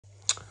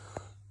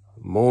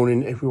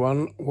Morning,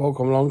 everyone.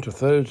 Welcome along to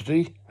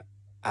Thursday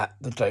at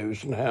the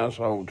Davison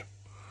household.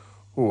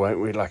 Oh,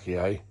 ain't we lucky,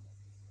 eh?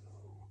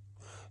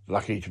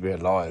 Lucky to be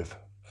alive.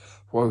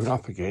 Woken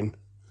up again.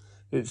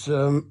 It's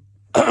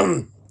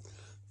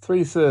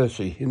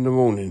 3:30 in the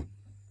morning.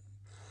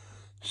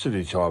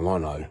 Silly time, I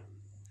know.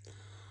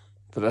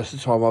 But that's the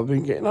time I've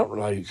been getting up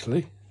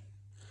lately.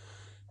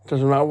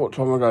 Doesn't matter what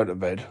time I go to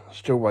bed, I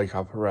still wake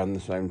up around the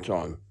same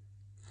time.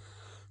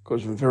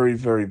 Got some very,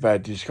 very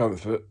bad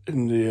discomfort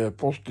in the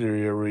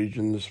posterior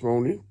region this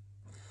morning.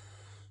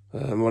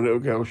 My little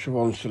girl,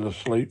 Siobhan's still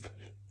asleep.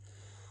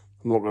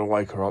 I'm not going to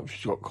wake her up.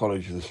 She's got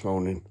college this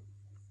morning.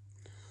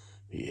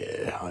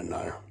 Yeah, I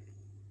know.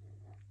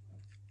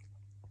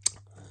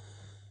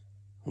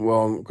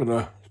 Well, I'm going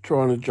to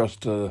try and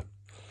adjust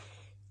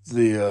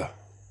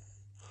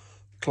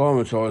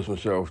acclimatise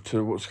myself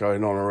to what's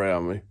going on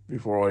around me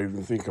before I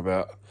even think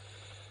about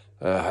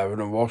having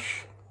a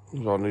wash,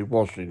 because I need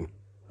washing.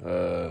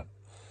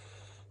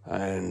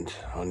 And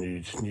I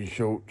need new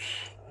shorts,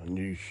 a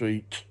new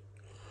sheet.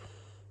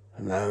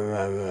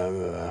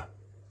 Well,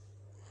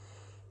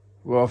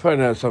 I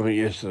found out something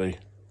yesterday.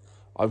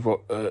 I've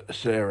got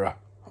Sarah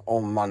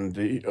on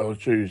Monday or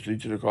Tuesday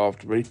to look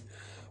after me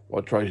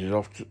while Tracy's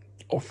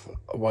off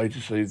away to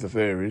see the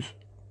fairies.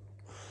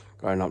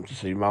 Going up to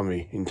see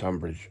Mummy in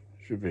Tunbridge.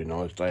 Should be a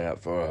nice day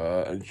out for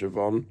her and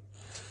Siobhan.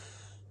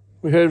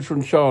 We heard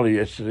from Charlie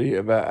yesterday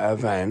about our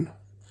van.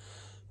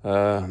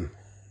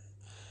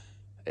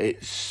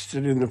 It's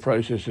still in the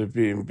process of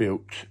being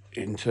built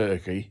in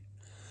Turkey.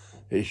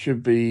 It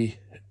should be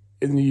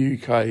in the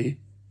UK,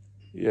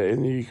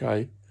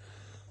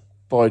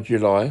 by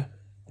July.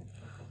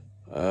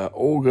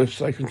 August,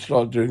 they can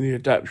start doing the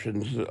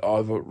adaptations that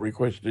I've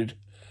requested,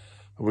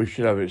 and we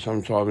should have it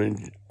sometime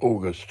in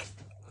August.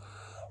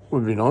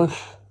 Would be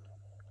nice.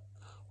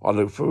 I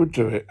look forward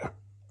to it.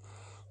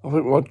 I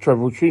think my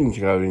treble chin's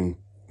going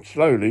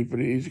slowly, but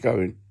it is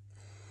going.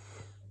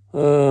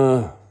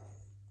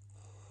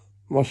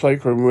 My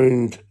sacrum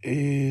wound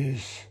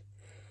is,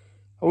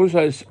 I wouldn't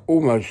say it's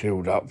almost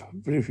healed up,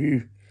 but if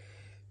you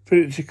put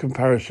it to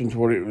comparison to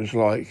what it was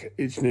like,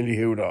 it's nearly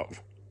healed up.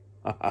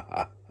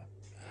 I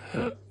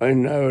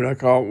know, and I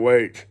can't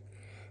wait.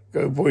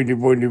 Go boingy,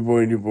 boingy,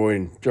 boingy,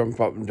 boing.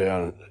 Jump up and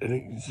down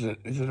in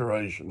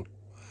exhilaration.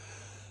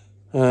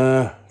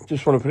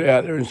 Just want to put it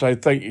out there and say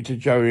thank you to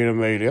Joey and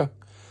Amelia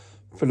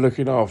for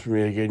looking after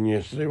me again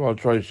yesterday while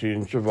Tracy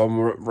and Siobhan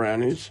were at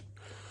Brownies.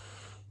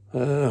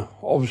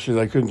 Obviously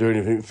they couldn't do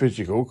anything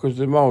physical because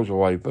they're miles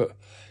away, but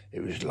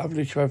it was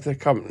lovely to have their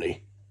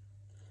company.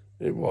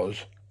 It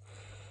was.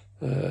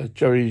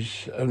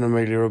 Joey's and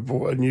Amelia have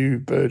bought a new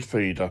bird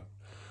feeder.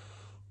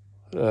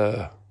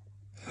 It's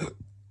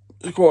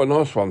quite a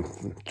nice one,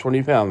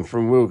 £20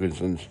 from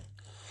Wilkinson's.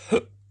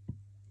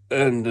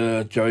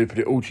 And Joey put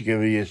it all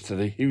together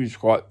yesterday. He was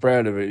quite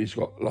proud of it. He's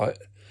got like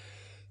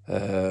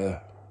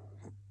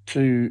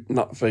 2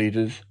 nut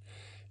feeders.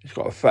 He's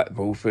got a fat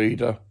ball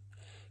feeder.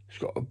 He's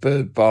got a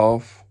bird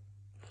bath.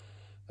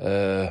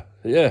 And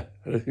a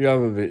few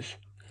other bits.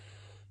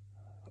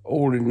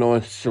 All in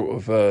nice sort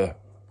of,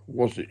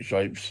 what's it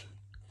shapes?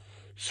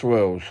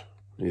 Swirls.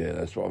 Yeah,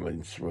 that's what I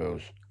mean,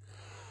 swirls.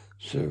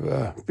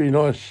 So, be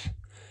nice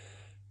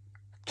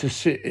to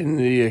sit in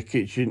the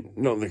kitchen,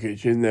 not the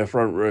kitchen, their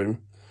front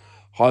room,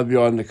 hide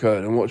behind the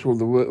curtain and watch all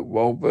the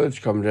wild birds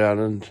come down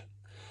and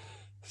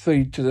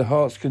feed to the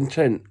heart's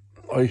content.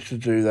 I used to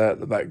do that at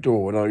the back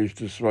door when I used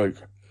to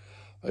smoke.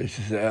 I used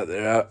to sit out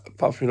there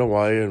puffing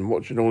away and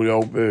watching all the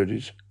old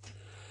birdies.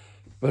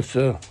 But,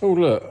 oh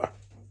look.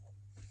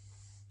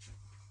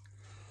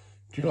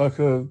 Do you like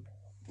a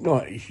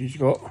nightie she's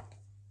got?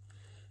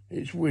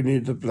 It's Winnie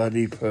the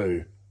Bloody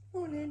Pooh.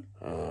 Morning.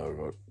 Oh,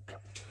 right.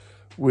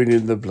 Winnie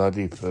the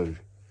Bloody Pooh.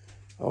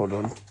 Hold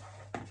on.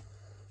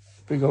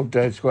 Big old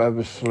Dad's got to have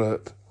a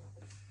slurp.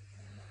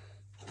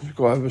 He's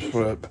got to have a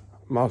slurp.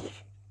 Must.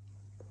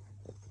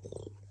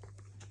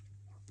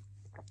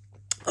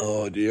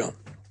 Oh dear.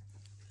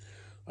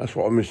 That's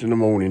what I miss in the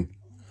morning.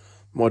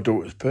 My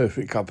daughter's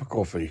perfect cup of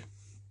coffee.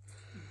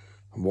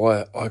 And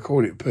why I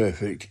call it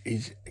perfect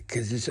is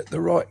because it's at the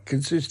right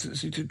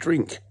consistency to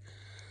drink.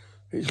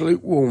 It's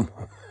lukewarm.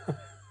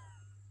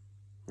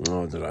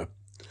 Oh, I don't know.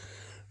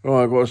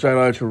 Right, I've got to say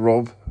hello to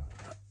Rob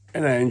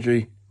and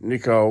Angie,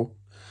 Nicole.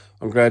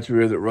 I'm glad to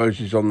hear that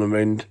Rosie's on the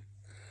mend.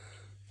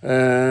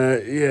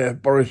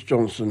 Boris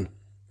Johnson.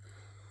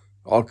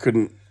 I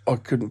couldn't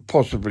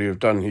possibly have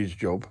done his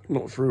job,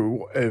 not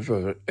through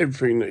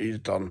everything that he's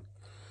done.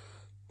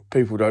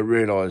 People don't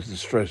realise the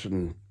stress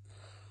and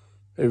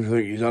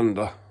everything he's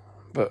under.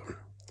 But I'm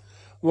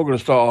not going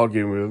to start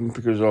arguing with them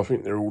because I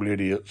think they're all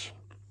idiots.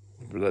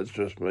 But that's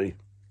just me.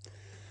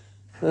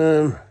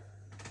 Didn't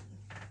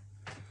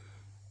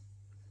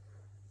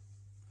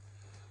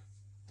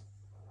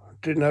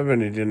have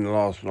any dinner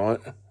last night.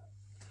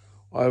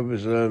 I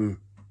was,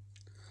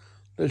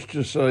 let's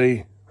just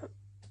say,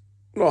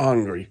 not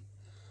hungry.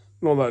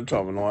 Not that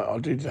time of night. I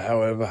did,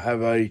 however,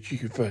 have a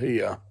chicken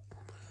fajita,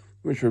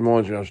 which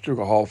reminds me I've still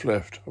got half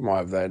left. I might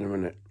have that in a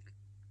minute.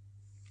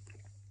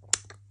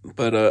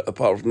 But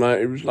apart from that,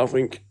 it was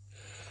nothing.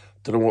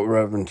 Don't know what we're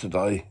having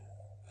today.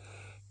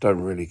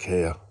 Don't really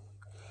care.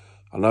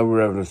 I know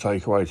we're having a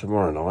takeaway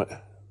tomorrow night,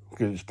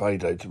 because it's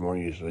payday tomorrow,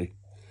 you see.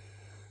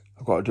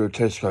 I've got to do a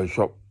Tesco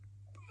shop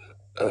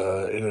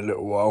in a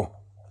little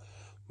while.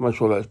 Make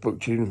sure that's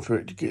booked in for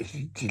it to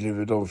get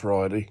delivered on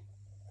Friday.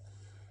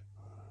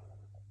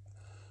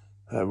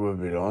 That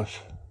would be nice,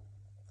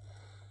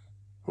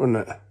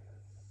 wouldn't it?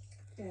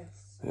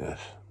 Yes. Yes.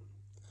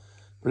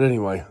 But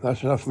anyway,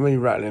 that's enough of me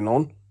rattling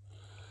on.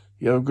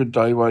 You have a good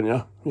day, won't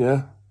you?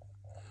 Yeah?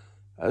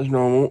 As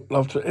normal,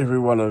 love to every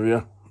one of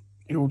you.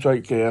 You all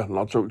take care, and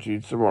I'll talk to you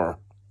tomorrow.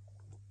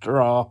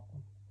 Ta-ra.